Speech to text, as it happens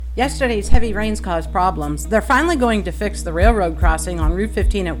Yesterday's heavy rains caused problems. They're finally going to fix the railroad crossing on Route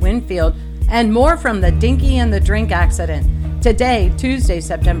 15 at Winfield, and more from the Dinky and the Drink accident. Today, Tuesday,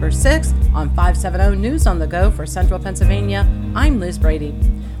 September 6th, on 570 News on the Go for Central Pennsylvania, I'm Liz Brady.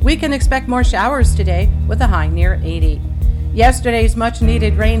 We can expect more showers today with a high near 80. Yesterday's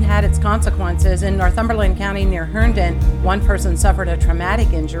much-needed rain had its consequences. In Northumberland County near Herndon, one person suffered a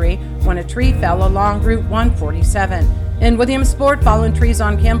traumatic injury when a tree fell along Route 147. In Williamsport, fallen trees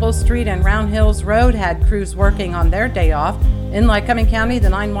on Campbell Street and Round Hills Road had crews working on their day off. In Lycoming County, the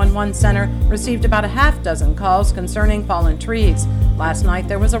 911 center received about a half dozen calls concerning fallen trees. Last night,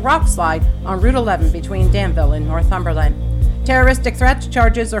 there was a rock slide on Route 11 between Danville and Northumberland. Terroristic threats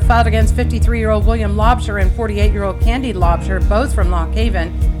charges are filed against 53-year-old William Lobsher and 48-year-old Candy Lobsher, both from Lock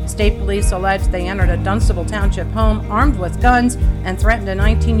Haven. State police allege they entered a Dunstable Township home armed with guns and threatened a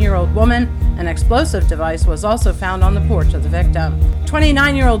 19-year-old woman. An explosive device was also found on the porch of the victim.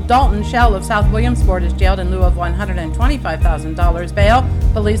 29-year-old Dalton Shell of South Williamsport is jailed in lieu of $125,000 bail.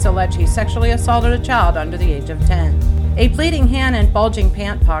 Police allege he sexually assaulted a child under the age of 10. A bleeding hand and bulging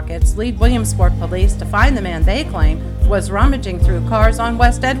pant pockets lead Williamsport police to find the man they claim was rummaging through cars on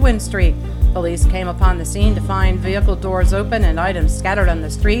West Edwin Street. Police came upon the scene to find vehicle doors open and items scattered on the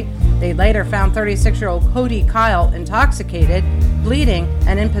street. They later found 36-year-old Cody Kyle intoxicated, bleeding,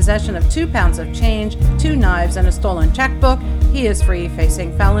 and in possession of 2 pounds of change, 2 knives, and a stolen checkbook. He is free,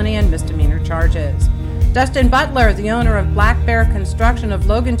 facing felony and misdemeanor charges. Dustin Butler, the owner of Black Bear Construction of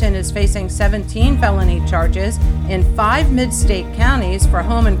Loganton, is facing 17 felony charges in 5 mid-state counties for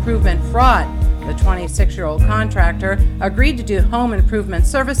home improvement fraud. The 26-year-old contractor agreed to do home improvement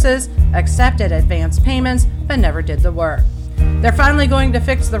services, accepted advance payments, but never did the work. They're finally going to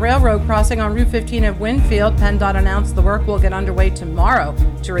fix the railroad crossing on Route 15 at Winfield. PennDOT announced the work will get underway tomorrow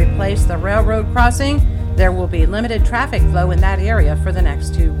to replace the railroad crossing. There will be limited traffic flow in that area for the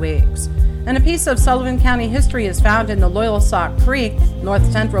next 2 weeks. And a piece of Sullivan County history is found in the Loyalsock Creek.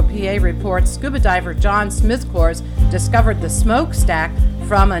 North Central PA reports scuba diver John Smithcourse discovered the smokestack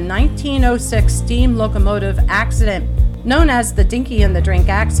from a 1906 steam locomotive accident. Known as the Dinky and the Drink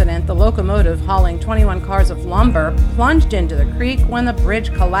accident, the locomotive hauling 21 cars of lumber plunged into the creek when the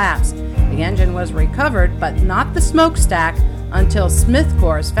bridge collapsed. The engine was recovered, but not the smokestack, until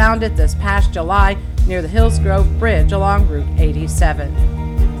Smithcourse found it this past July near the Hillsgrove Bridge along Route 87.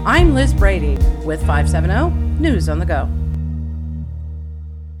 I'm Liz Brady with 570 News on the Go.